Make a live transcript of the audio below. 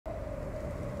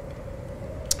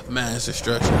Mass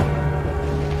destruction.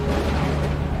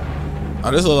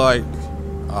 Oh, this look like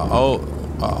a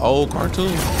old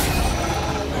cartoon.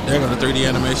 There go the 3D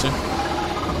animation.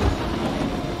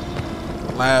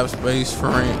 Lab space for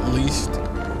least.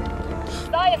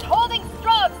 Science holding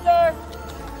strong, sir.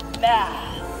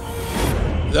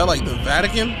 Mass. Is that like the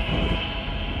Vatican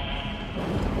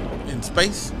in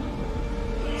space?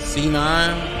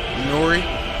 C9, Nori.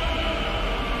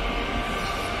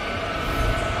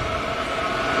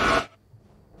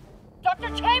 Dr.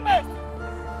 Chambers!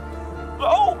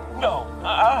 Oh, no.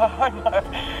 I'm not.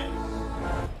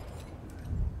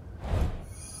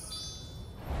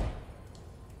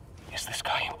 Is this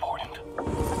guy important?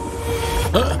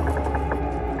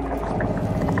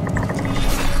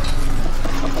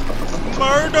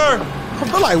 Murder! I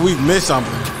feel like we've missed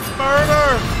something.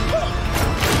 Murder!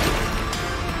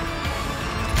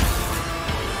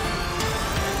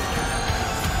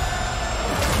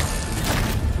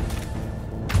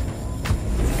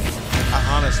 I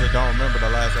honestly don't remember the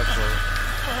last episode.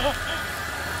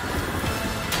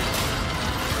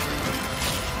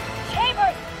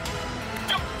 Chambers!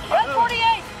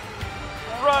 148!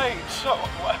 Right, so...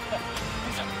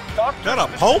 Doctor... That a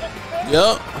Pope?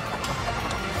 Yep.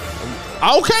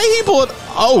 Okay, he pulled.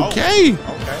 Okay.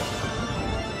 Okay.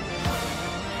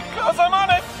 Because I'm on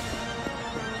it!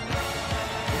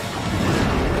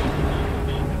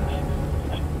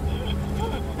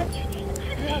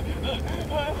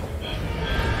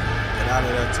 Get out of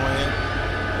there, twin.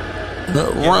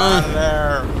 Get Run. out of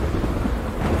there.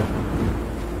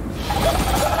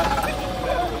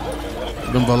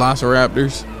 Them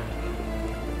velociraptors.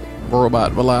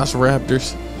 Robot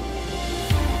velociraptors.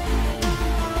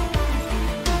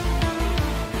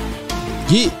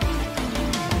 Get.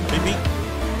 Beep, beep.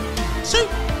 Shoot.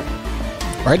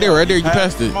 Right there, you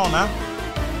passed it. Come on now.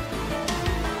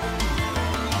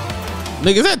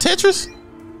 Nigga, is that Tetris?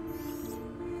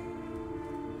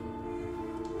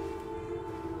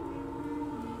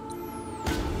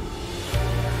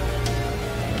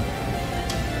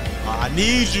 I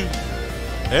need you.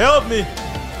 Help me.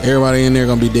 Everybody in there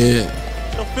gonna be dead.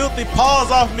 Your filthy paws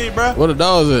off me, bro. What the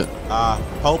dog is it?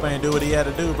 Pope ain't do what he had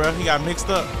to do, bro. He got mixed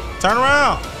up. Turn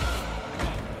around.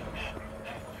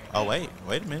 Oh, wait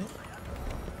a minute.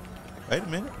 Wait a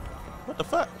minute. What the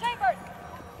fuck? Chambers!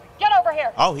 Get over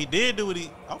here! Oh, he did do what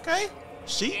he... Okay.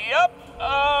 She... Yep,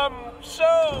 so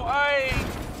I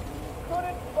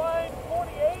couldn't find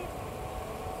 48.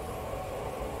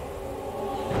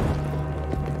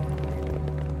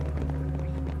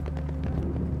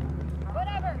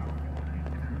 Whatever.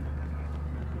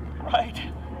 Right.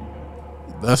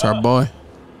 That's our boy.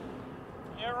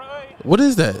 You're right. What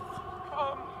is that?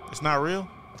 It's not real.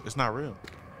 It's not real.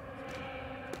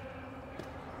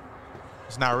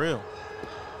 It's not real.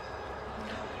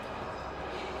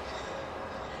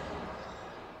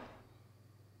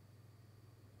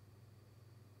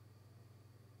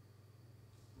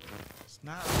 It's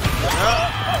not.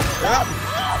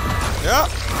 Yep.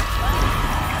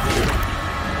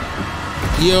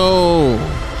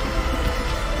 Yo.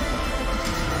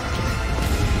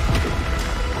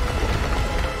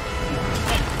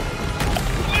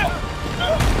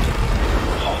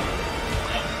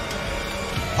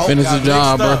 Finish the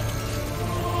job, bro.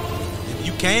 If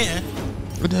you can.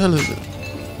 What the hell is it?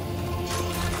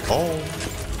 Oh.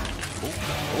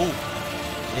 Oh.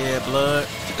 Yeah, blood.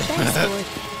 Thanks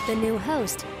for the new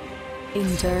host,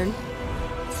 intern.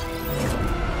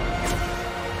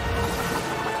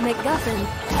 MacGuffin.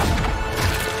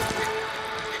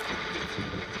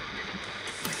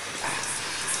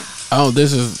 Oh,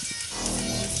 this is...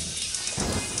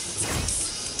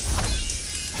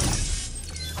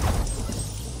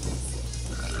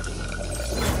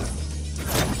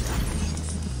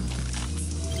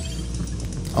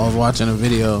 I was watching a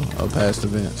video of past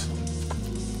events.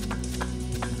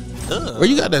 Where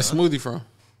you got that smoothie from?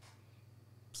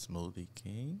 Smoothie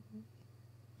King.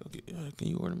 Okay, can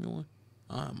you order me one?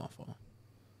 I have my phone.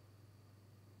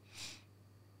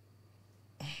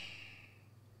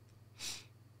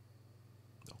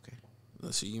 Okay.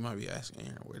 Let's see. You might be asking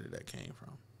Aaron, where did that came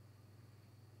from?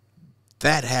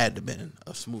 That had to have been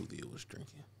a smoothie it was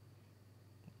drinking.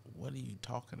 What are you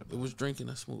talking about? It was drinking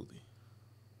a smoothie.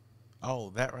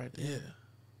 Oh, that right there? Yeah.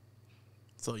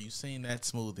 So you seen that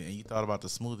smoothie and you thought about the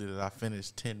smoothie that I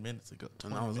finished 10 minutes ago.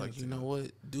 And I was like, you know what?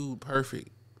 Dude Perfect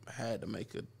had to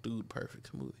make a Dude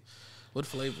Perfect smoothie. What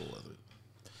flavor was it?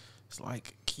 It's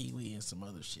like kiwi and some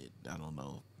other shit. I don't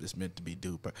know. It's meant to be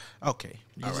Dude Perfect. Okay.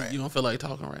 All right. You don't feel like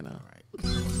talking right now? All right.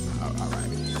 All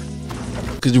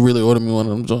right. Could you really order me one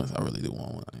of them joints? I really do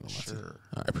want one. I ain't gonna lie to you. Sure.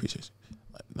 I appreciate you.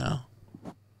 Like now.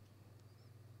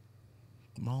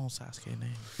 My own Sasuke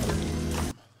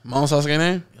name. My own Sasuke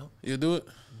name? Yep. You do it?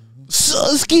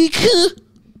 Sasuke.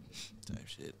 Type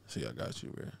shit. See, I got you,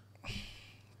 bro.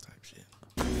 Type shit.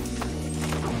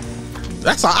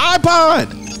 That's an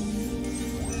iPod.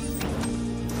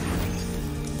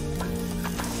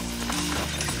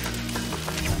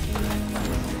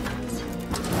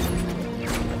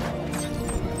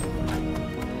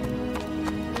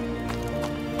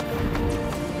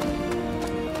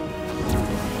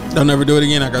 Don't ever do it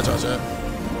again. I got y'all chat.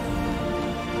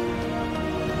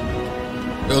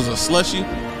 It was a slushy.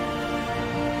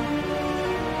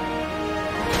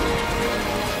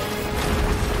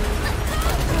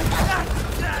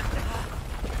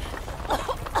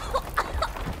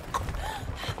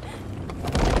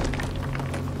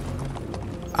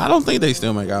 I don't think they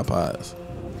still make iPods.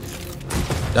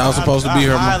 That was supposed to be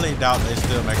her. I highly doubt they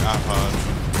still make iPods.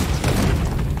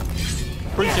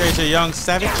 Appreciate you, young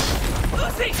savage.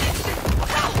 Lucy!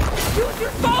 Use your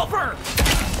revolver!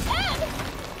 Ed!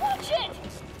 Watch it!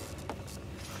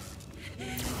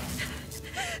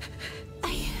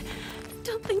 I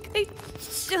don't think I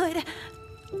should.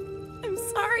 I'm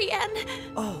sorry, Ann.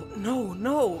 Oh,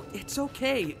 no, it's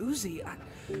okay, Uzi.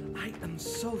 I am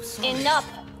so sorry. Enough,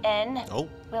 N. Oh,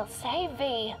 We'll say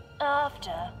V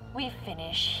after we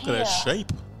finish look here. at that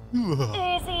shape.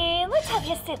 Easy, let's have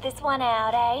you sit this one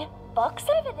out, eh? Box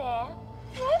over there.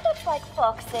 That looks like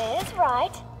foxes,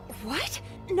 right? What?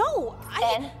 No,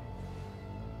 N.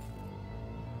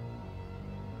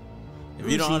 If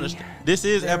you don't Uzi, understand, this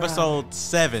is there, episode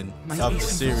 7 might of be the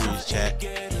some series, chat.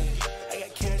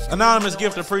 Anonymous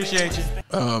gift, appreciate you.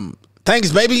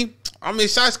 Thanks, baby. I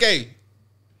miss Sasuke.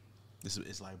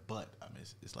 It's like butt. I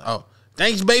miss. It's like Oh,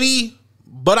 thanks, baby.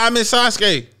 But I miss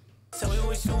Sasuke.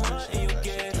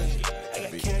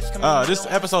 This is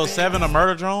episode 7 of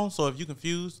Murder Drone. So if you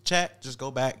confused, chat, just go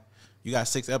back. You got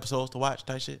 6 episodes to watch.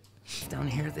 Type shit. Down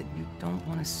here that you don't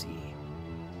want to see.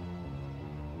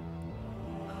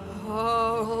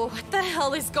 Oh, what the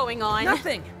hell is going on?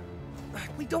 Nothing.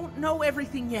 We don't know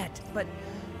everything yet, but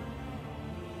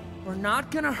we're not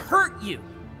gonna hurt you.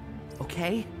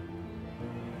 Okay?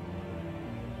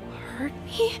 Hurt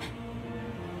me?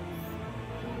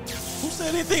 Who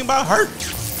said anything about hurt?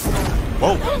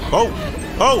 Whoa, whoa,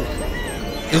 whoa.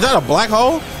 Is that a black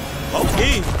hole?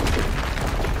 Okay.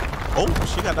 Oh,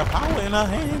 she got the power in her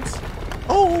hands.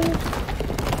 Oh.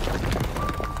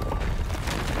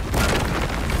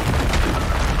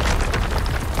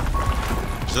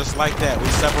 Just like that, we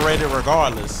separated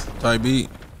regardless. Type beat.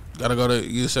 Gotta go to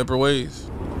your separate ways.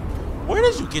 Where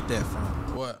did you get that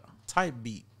from? What? Type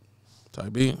beat.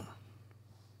 Type beat.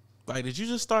 Like, did you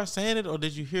just start saying it, or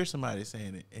did you hear somebody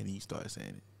saying it and you started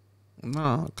saying it?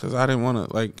 No, because I didn't want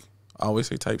to, like, I always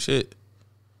say type shit.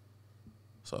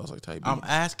 So I was like, type beat. I'm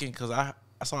asking because I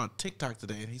saw on TikTok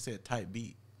today and he said type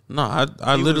beat. No,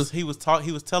 I literally. He was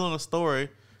telling a story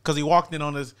because he walked in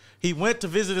on this. He went to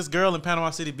visit this girl in Panama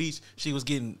City Beach. She was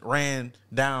getting ran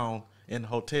down in the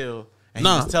hotel, and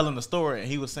he was telling the story, and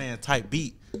he was saying type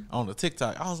beat on the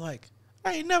TikTok. I was like,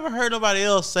 I ain't never heard nobody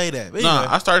else say that. But Nah,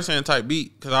 anyway, I started saying type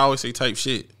beat because I always say type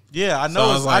shit. yeah, I So know.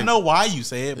 I was like- I know why you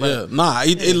say it, but Yeah, nah,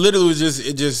 it literally was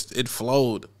it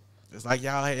flowed. it's like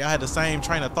y'all had the same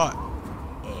train of thought.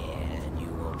 And you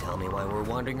won't tell me why we're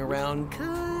wandering around,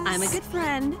 'cause... I'm a good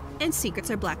friend, and secrets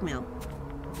are blackmail.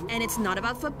 And it's not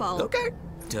about football. Okay.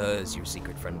 Does your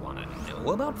secret friend want to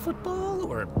know about football,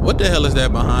 or... What the hell is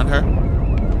that behind her?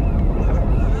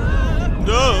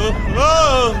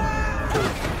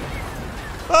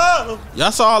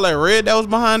 Y'all saw all that red that was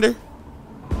behind her?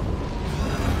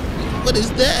 What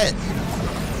is that?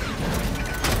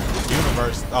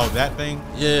 Universe. Oh, that thing.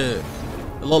 Yeah,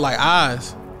 it look like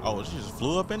eyes. Oh, she just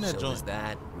flew up in that So joint. is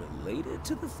that related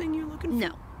to the thing you're looking for?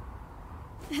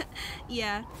 No.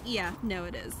 yeah, no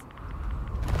it is.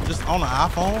 Just on the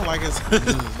iPhone, like it's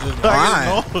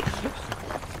blind. like it's no-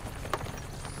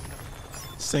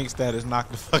 Sync status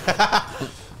knocked the fuck out.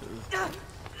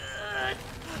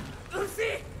 Lucy!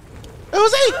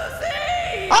 Uzi!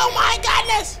 Lucy! Oh my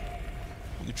goodness!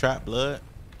 You can trap blood,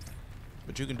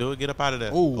 but you can do it. Get up out of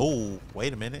there. Ooh. Oh,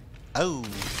 wait a minute. Oh,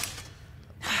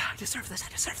 I deserve this, I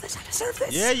deserve this, I deserve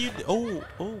this! yeah, you. Oh,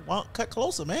 well, cut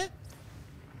closer, man.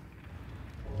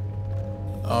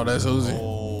 Oh, that's Uzi.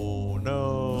 Oh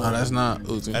no, No, that's not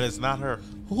Uzi. that is not her.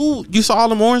 Who? You saw all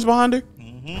them orange behind her?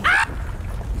 Mm-hmm.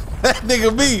 That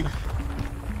nigga me.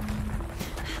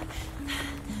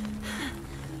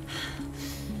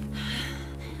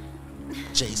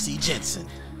 JC Jensen.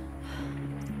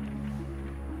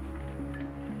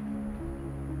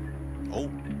 Oh.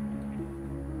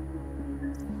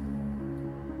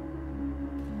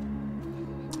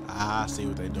 I see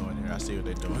what they're doing here. I see what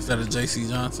they're doing. Instead of J.C.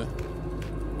 Johnson.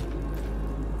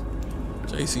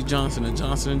 J.C. Johnson and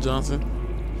Johnson & Johnson.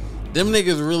 Them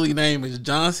niggas' really name is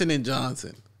Johnson &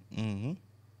 Johnson. Mm-hmm.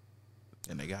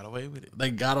 And they got away with it.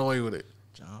 They got away with it.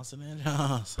 Johnson &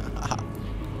 Johnson.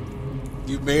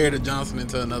 You married a Johnson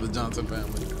into another Johnson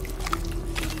family.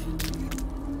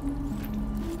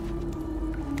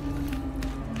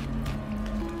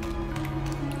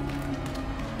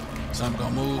 Something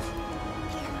gonna move.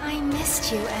 I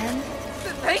missed you, Em.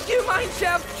 Thank you, Mine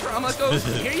Chef. Trauma goes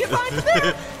here, you find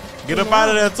there. Get up out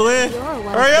of there, twin. You're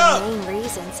one Hurry of up. the main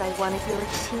reasons I wanted your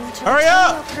team to Hurry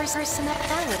up. retain your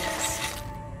personalities.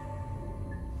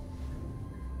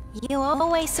 You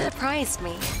always surprised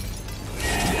me.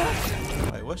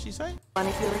 Wait, what'd she say?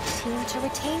 Wanted your team to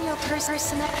retain your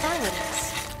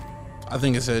personalities. I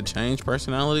think it said change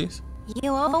personalities.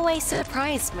 You always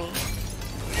surprised me.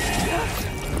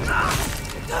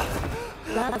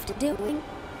 Loved doing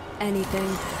anything.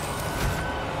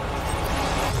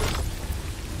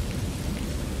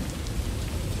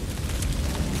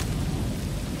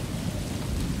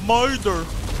 Murder.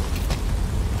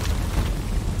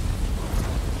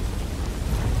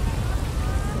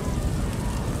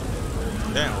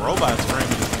 Damn, robot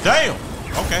screaming. Damn.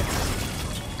 Okay.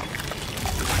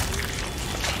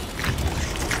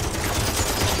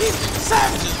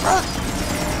 Savages, bro.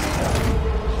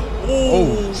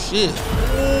 Oh shit.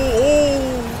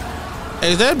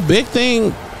 Hey, is that big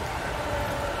thing?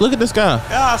 Look at this guy.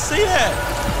 Yeah, I see that.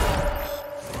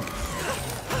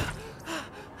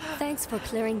 Thanks for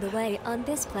clearing the way on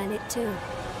this planet too.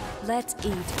 Let's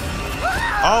eat.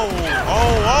 Oh.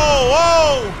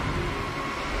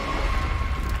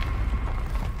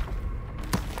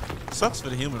 Sucks for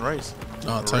the human race.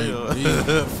 I'll tell you.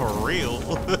 For real.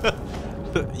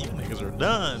 You niggas are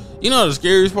done. You know the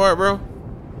scariest part, bro?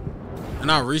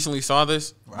 And I recently saw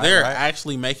this. They're right.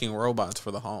 actually making robots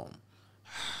for the home.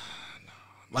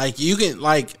 Like you can,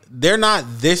 like they're not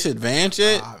this advanced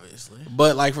yet, Obviously.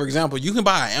 but like for example, you can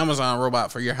buy an Amazon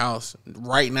robot for your house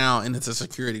right now, and it's a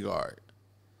security guard.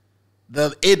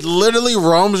 It literally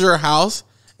roams your house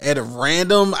at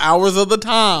random hours of the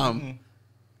time,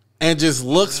 and just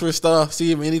looks for stuff,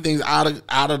 see if anything's out of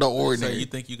the So ordinary. you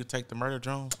think you could take the murder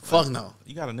drone? Fuck no.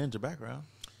 You got a ninja background.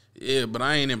 Yeah, but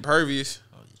I ain't impervious.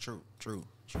 Oh, true.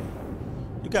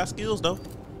 You got skills though.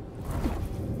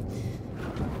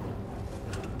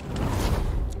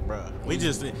 Bruh, we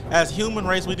just, as human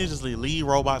race, we need to just leave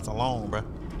robots alone, bruh.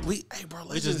 We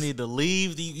just need to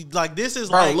leave like this is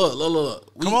bro. like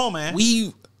Look. Come on, man.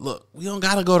 We don't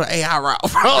gotta go the AI route,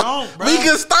 bro. Don't, bro. We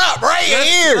can stop right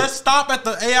here. Let's stop at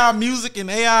the AI music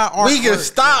and AI art. We can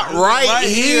stop right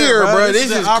here, bro. This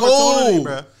is cool.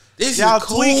 Bro. This Y'all is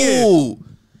cool. tweaking.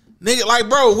 Nigga, like,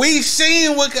 bro, we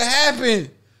seen what could happen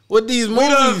with these We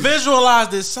done movies. visualized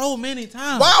this so many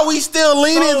times. Why are we still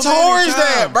leaning So many towards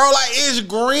that, times. bro? Like, it's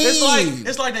green.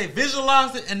 It's like they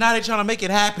visualized it and now they trying to make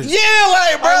it happen. Yeah,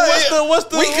 like, bro. What's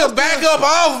the we could back up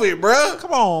off it, bro.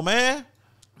 Come on, man.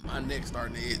 My neck's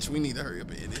starting to itch. We need to hurry up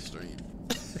and end this stream.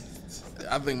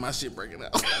 I think my shit breaking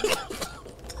out.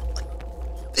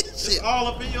 This shit All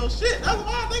up in your shit. That's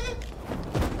why, nigga.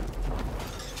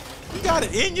 You got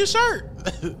it in your shirt.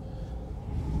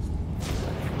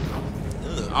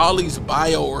 all these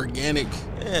bioorganic,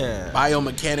 Yeah.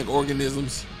 biomechanic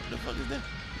organisms. What the fuck is that?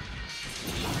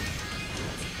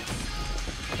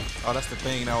 Oh, that's the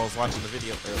thing that I was watching the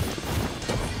video earlier.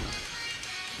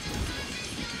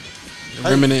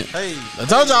 Remnant. Hey, I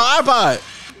told y'all iPod.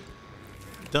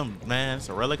 them, man, it's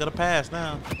a relic of the past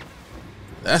now.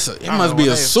 It I must know be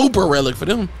when a they- super relic for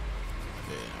them.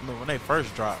 Yeah, I mean, when they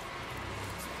first dropped.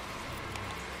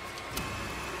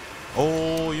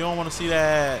 Oh, you don't want to see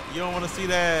that. You don't want to see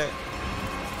that.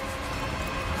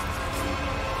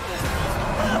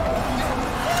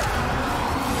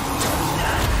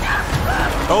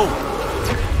 Oh.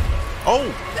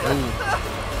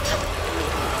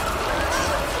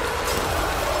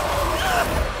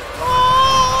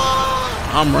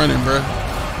 I'm running, bro.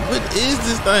 What is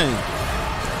this thing?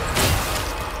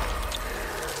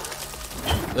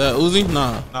 Uzi?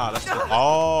 Nah. Nah, that's the,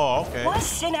 oh, okay. Why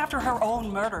sin after her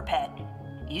own murder pet?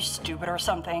 You stupid or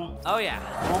something? Oh, yeah.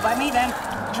 Roll by me then.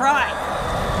 Try.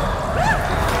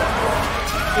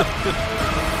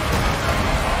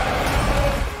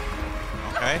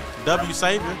 Okay. W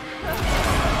savior.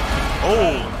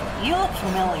 Oh. You look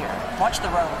familiar. Watch the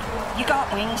road. You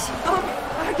got wings.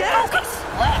 I guess. Focus.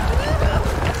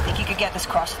 Left. Think you could get this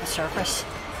across the surface?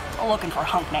 I'm looking for a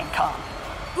hunk named Khan.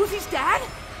 Uzi's dad?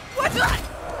 What? Yo!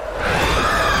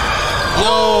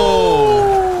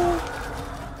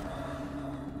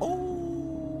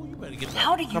 Oh. You better get that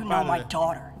How do you cup know out of my there.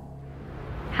 daughter?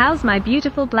 How's my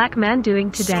beautiful black man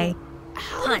doing today?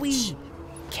 Punch.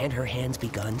 Can't her hands be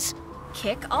guns?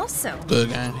 Kick also. Good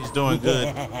game. He's doing good.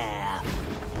 Yeah.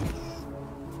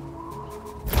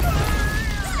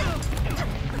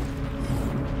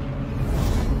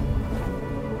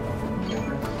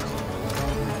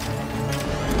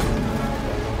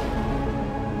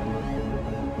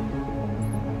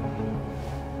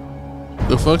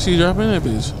 The fuck she dropping that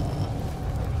bitch?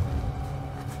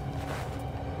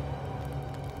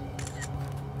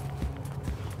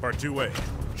 Part 2A.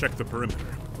 Check the perimeter.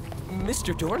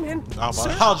 Mr. Doorman? I was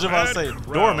about to say,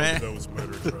 Doorman. Those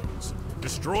murder drones.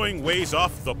 Destroying ways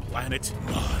off the planet.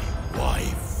 My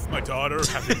wife. My daughter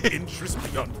having interest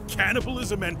beyond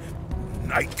cannibalism and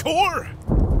nightcore.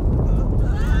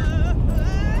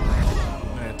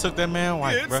 Man, took that man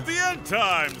wife, It's bro. the end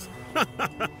times.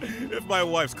 If my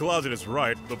wife's closet is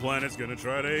right, the planet's gonna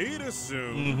try to eat us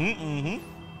soon.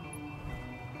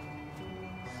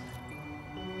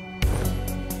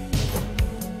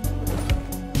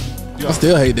 I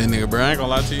still hate that nigga, bro. I ain't gonna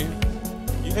lie to you.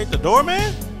 You hate the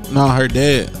doorman? No, her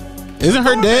dad. Isn't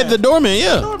her dad the doorman?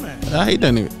 Yeah. The doorman. I hate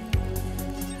that nigga.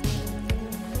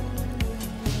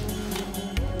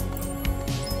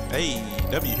 Hey,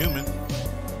 W human.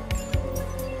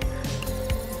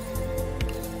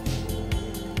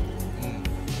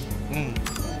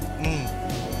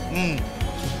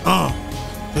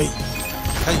 Hey.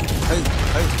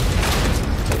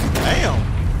 Damn.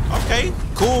 Okay,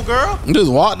 cool girl.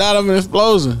 Just walked out of an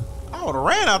explosion. I would have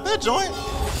ran out that joint.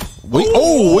 We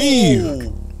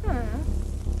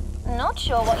Not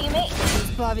sure what you mean.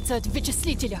 Избавиться от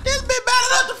вычислителя. This bitch bad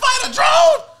enough to fight a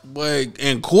drone. Boy,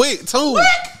 and quick too.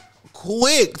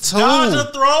 Quick too. Dodge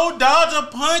a throw, dodge a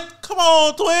punch. Come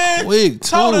on, twin. Quick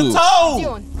Toe to too.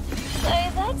 toe. So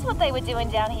that's what they were doing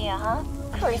down here, huh?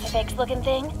 Crucifix looking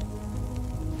thing.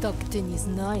 Так ты не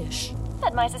знаешь.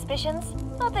 Had my suspicions.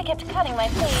 Thought they kept cutting my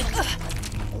feed.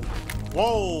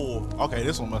 Whoa. Okay,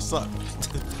 this one must suck.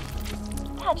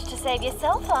 Had to save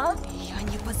yourself, huh? Я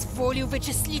не позволю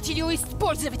вычислителю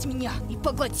использовать меня и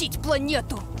поглотить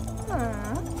планету.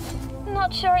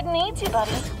 Not sure it needs you,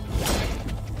 buddy.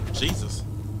 Jesus.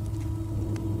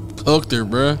 Cooked her,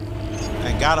 bruh.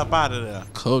 And got up out of there.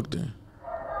 Cooked her.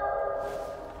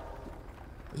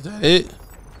 Is that it?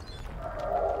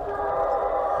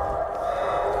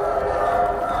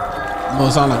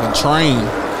 Almost sound like a train.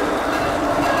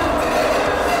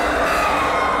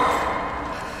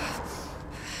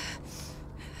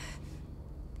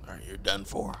 All right, you're done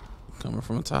for. Coming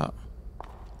from the top.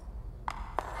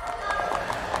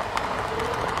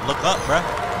 Look up, bruh.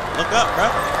 Look up,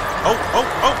 bruh.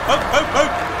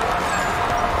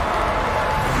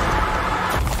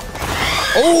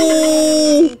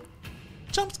 Oh!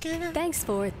 Jump scare. Thanks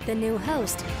for the new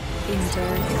host,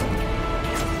 intern.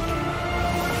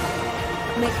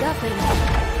 MacGuffin.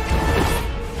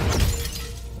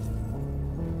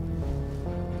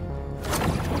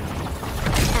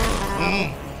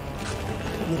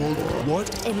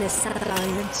 What? In the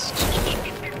silence.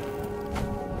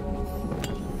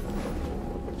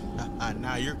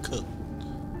 Now you're cooked.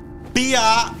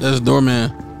 Bia. That's the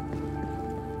doorman.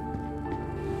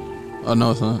 Oh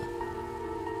no, it's not.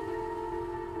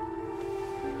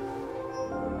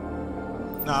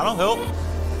 Nah, don't help.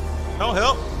 Don't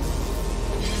help.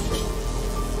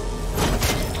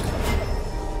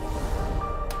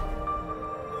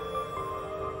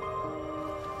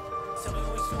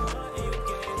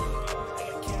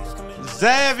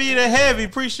 Zavvy the Heavy,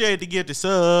 appreciate to get the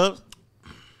subs.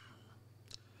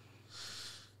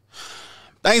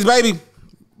 Thanks, baby.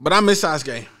 But I miss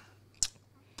Sasuke.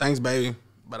 Thanks, baby.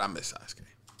 But I miss Sasuke.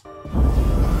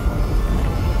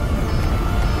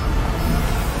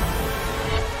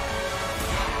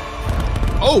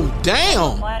 Oh,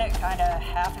 damn. Planet kind of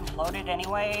half imploded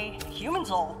anyway.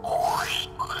 Humans all.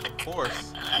 Of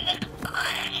course.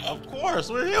 Of course,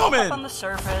 we're Up on human. the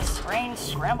surface, Rain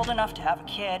scrambled enough to have a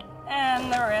kid,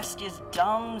 and the rest is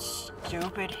dumb,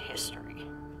 stupid history.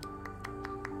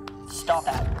 Stop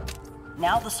that.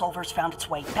 Now the Solver's found its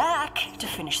way back to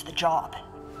finish the job.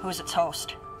 Who's its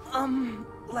host?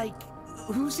 Like,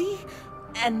 Uzi?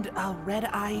 And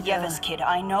Red-Eyed... Yevis kid,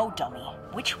 I know, dummy.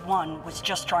 Which one was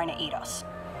just trying to eat us?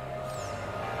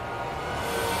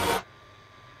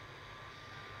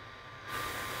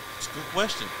 It's a good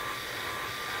question.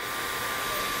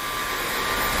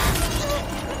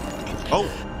 Oh.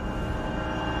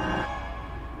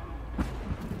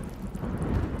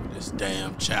 This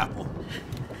damn chapel.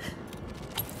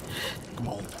 Come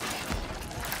on.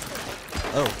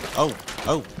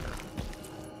 Oh.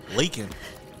 Leaking.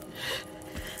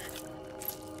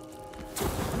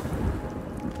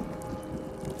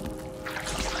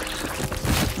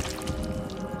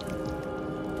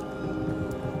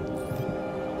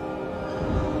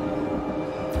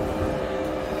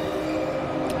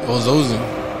 Was oozing.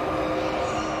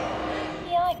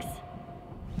 Yikes.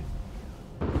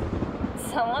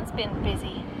 Someone's been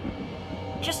busy.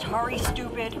 Just hurry,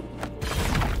 stupid.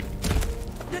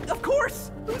 Of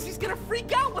course! Lucy's gonna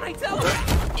freak out when I tell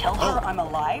her. Tell her I'm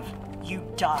alive, you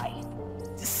die.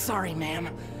 Sorry, ma'am.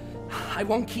 I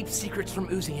won't keep secrets from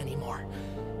Uzi anymore.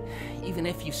 Even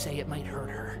if you say it might hurt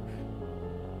her.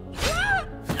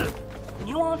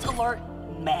 Nuance alert,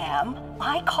 ma'am.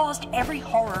 I caused every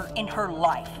horror in her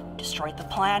life. Destroyed the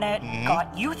planet,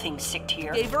 got you things sicked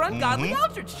here. Gave her ungodly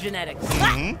Aldrich genetics.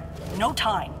 No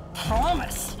time.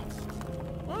 Promise.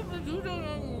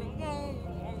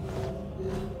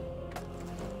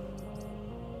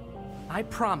 I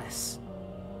promise.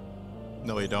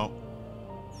 No, we don't.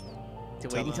 To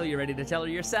wait until you're ready to tell her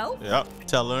yourself? Yep.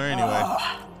 Tell her anyway.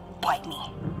 Bite me.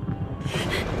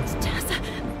 Tessa,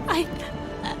 I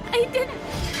didn't.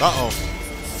 Uh-oh.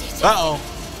 Uh-oh.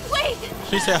 Wait!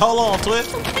 She said, hold on, Twist.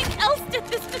 Something else did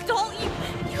this to Doll. You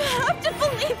have to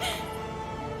believe.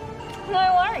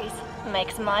 No worries.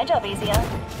 Makes my job easier.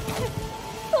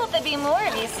 Thought there'd be more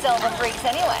of you silver freaks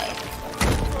anyway.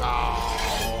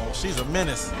 Oh, she's a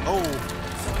menace. Oh.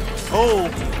 Oh.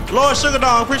 Lord Sugar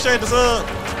Dog, appreciate the sub.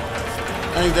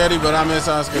 Ain't daddy, but I miss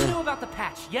You Oscar. knew about the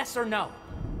patch, yes or no?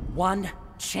 One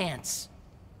chance.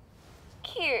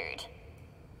 Cute.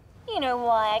 You know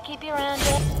why I keep you around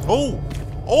here? Oh.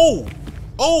 Oh.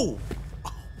 Oh.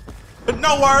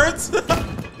 No words.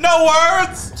 No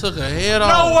words. Took her head No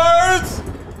off. words.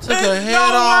 Took her head no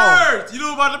off. words. You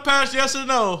knew about the patch, yes or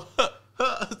no?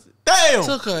 Damn.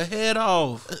 Took her head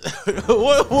off.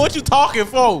 what you talking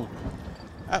for?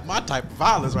 That's my type of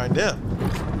violence right there.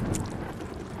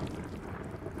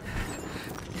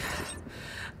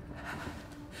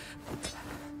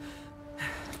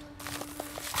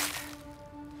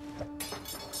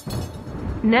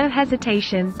 No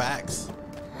hesitation. Facts.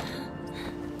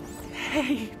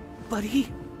 Hey,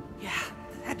 buddy. Yeah,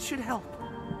 that should help.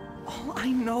 All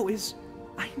I know is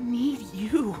I need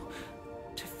you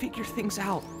to figure things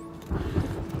out.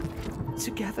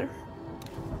 Together?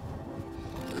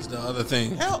 That's the other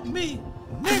thing. Help me,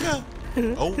 nigga.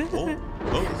 Oh, oh,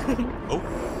 oh, oh.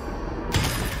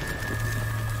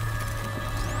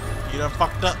 You done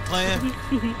fucked up, clan.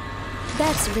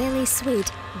 That's really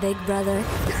sweet, big brother.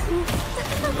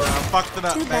 I fucked it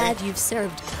up, Too bad babe. you've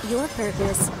served your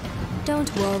purpose. Don't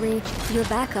worry, your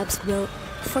backups will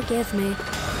forgive me.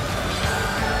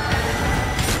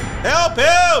 Help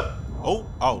him! Oh,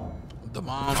 oh. The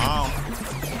mom.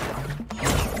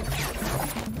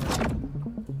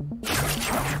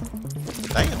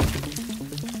 Damn.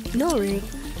 Nori,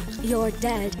 you're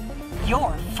dead.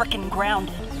 You're frickin'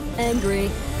 grounded. Angry.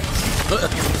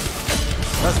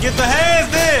 Let's get the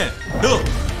hands then. Hook,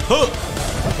 hook.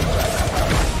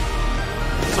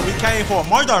 So we came for a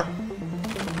murder.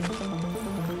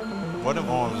 What them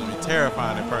arms would be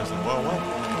terrifying in person. Whoa,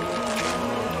 whoa.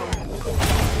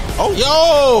 Oh,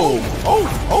 yo! Oh,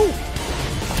 oh.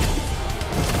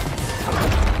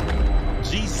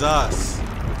 Jesus.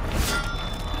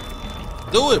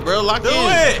 Do it, bro. Lock Do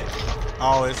in. it.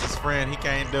 Oh, it's his friend. He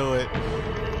can't do it.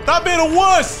 Stop being a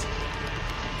wuss.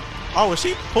 Oh, is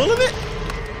she pulling it?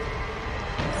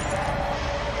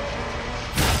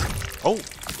 Oh.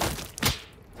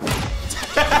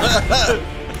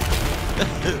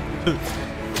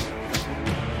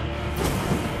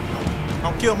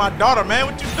 Don't kill my daughter, man.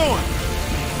 What you doing?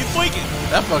 You tweaking.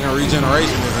 That fucking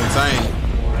regeneration is insane.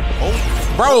 Oh.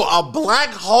 Bro, a black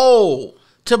hole.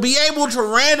 To be able to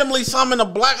randomly summon a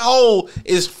black hole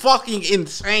is fucking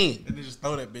insane. And then just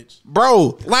throw that bitch.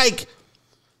 Bro, like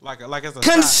it's a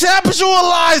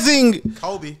conceptualizing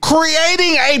Kobe.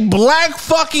 Creating a black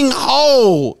fucking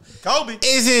hole Kobe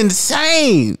is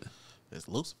insane. It's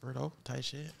Lucifer though, tight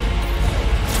shit.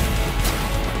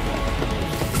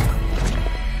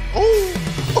 Oh,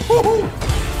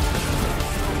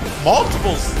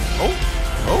 multiples. Oh.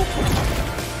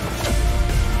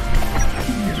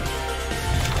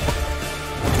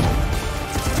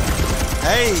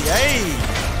 Hey.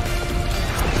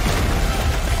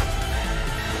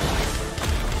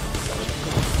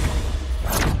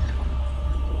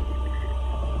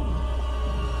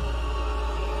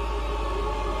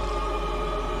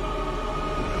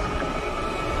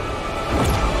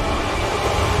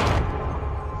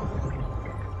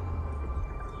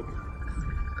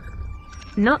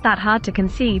 Not that hard to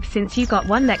conceive since you got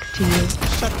one next to you.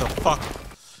 Shut the fuck up.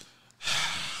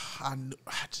 I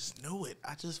just knew it.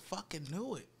 I just fucking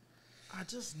knew it. I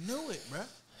just knew it, bruh.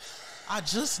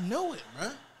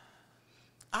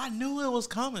 I knew it was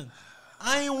coming.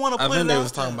 I ain't want to put it out. I think they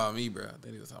was talking about me, bro.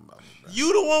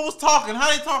 You the one was talking. How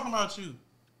they talking about you?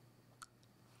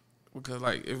 Because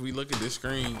like if we look at this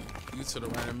screen, you to the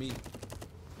right of me.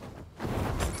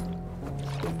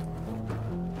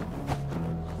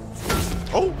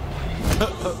 Oh,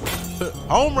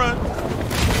 home run!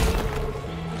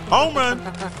 Home run!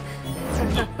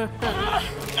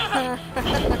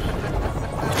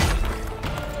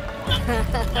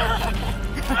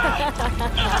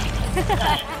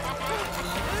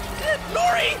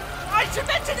 Lori, I should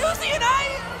mention Uzi and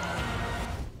I.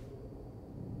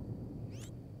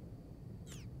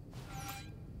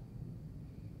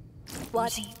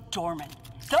 What? Uzi Dorman.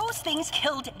 Those things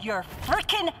killed your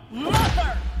frickin'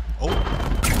 mother! Oh.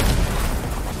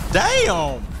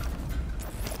 Damn!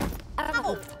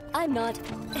 Oh, I'm not.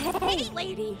 Hey,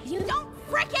 lady, you don't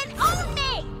frickin' own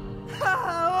me!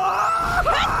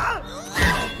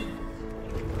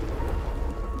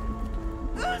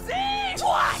 Uzi!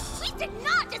 What? We did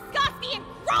not discuss being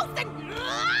roasted!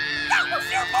 That was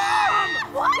your mom!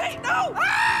 What? Wait, no!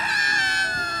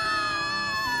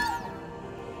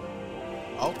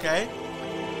 Okay.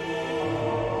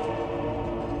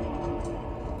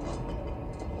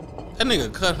 That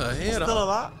nigga cut her head Still off.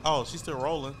 alive? Oh, she's still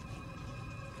rolling.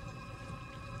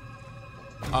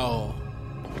 Oh.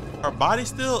 Her body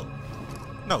still?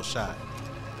 No shot.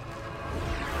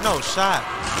 No shot.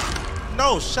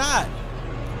 No shot.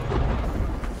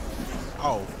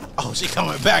 Oh. Oh, she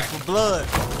coming back for blood.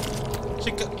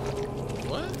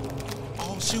 What?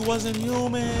 Oh, she wasn't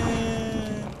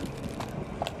human.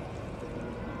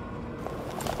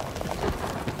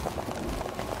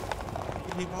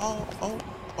 Oh, oh,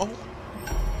 oh.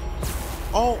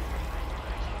 Oh.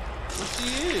 What she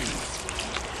is?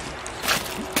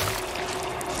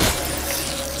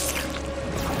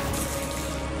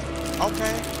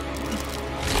 Okay.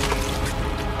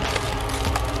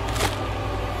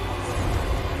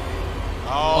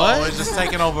 Oh, What? it's just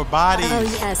taking over bodies. Oh,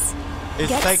 yes. It's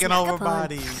Get taking snack over upon.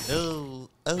 bodies. Ooh,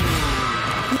 ooh.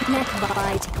 Neck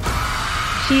bite.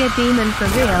 She a demon for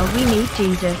real. We need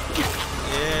Jesus.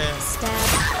 Yeah.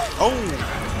 Stab. Oh.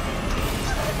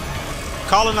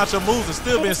 Calling out your moves and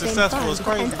still being It's been successful fun, is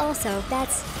crazy. And also,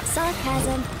 that's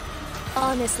sarcasm.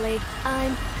 Honestly,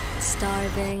 I'm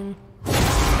starving.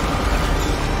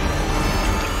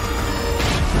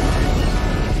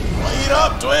 Eat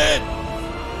up, twin.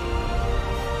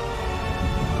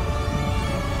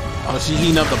 Oh, she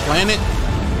heating up the planet?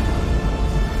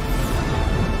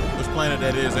 Which planet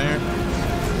that is, Aaron?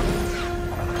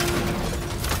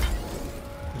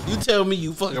 You tell me,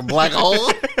 you fucking black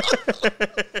hole.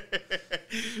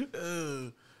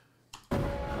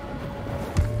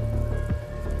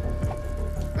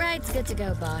 Ride's good to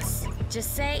go, boss.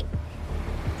 Just say...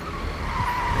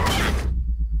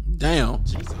 Damn.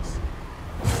 Jesus.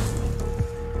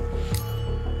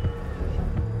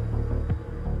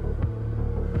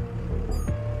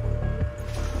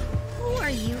 Who are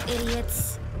you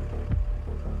idiots?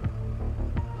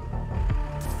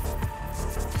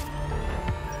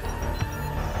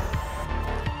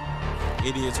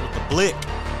 Idiots with the blick.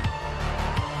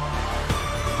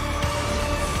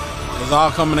 It's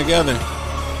all coming together.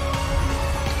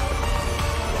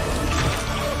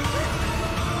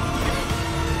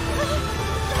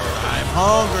 I'm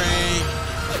hungry.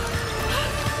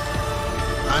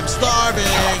 I'm starving.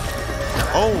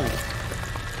 Oh.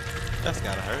 That's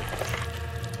gotta hurt.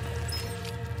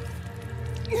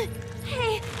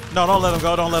 Hey. No, don't let him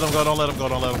go. Don't let him go. Don't let him go.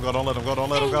 Don't let him go. Don't let him go. Don't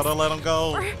let him go. Don't let him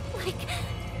go. Like...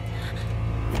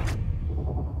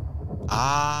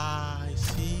 I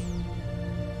see.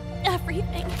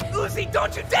 everything. Uzi,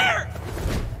 don't you dare!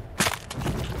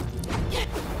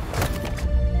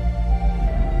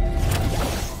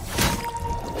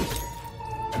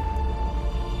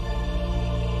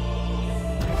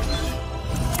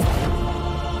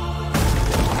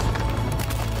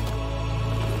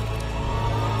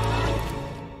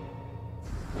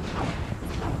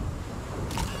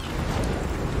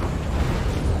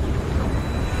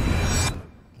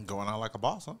 Going out like a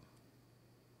boss, huh?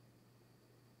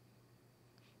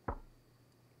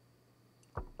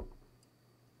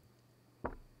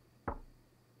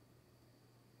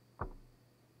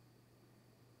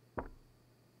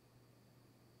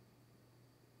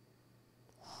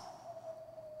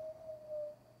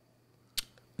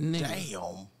 Nigga.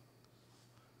 Damn.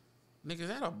 Nigga, is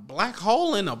that a black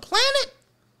hole in a planet?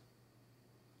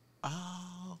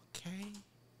 Okay.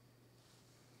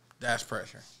 That's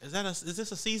pressure. Is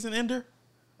this a season ender?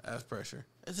 That's pressure.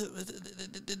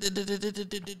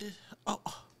 Oh,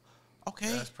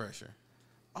 okay. That's pressure.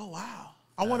 Oh wow.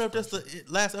 I wonder if that's the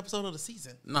last episode of the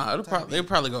season. Nah, they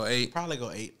probably go 8. Probably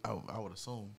go 8. I would assume.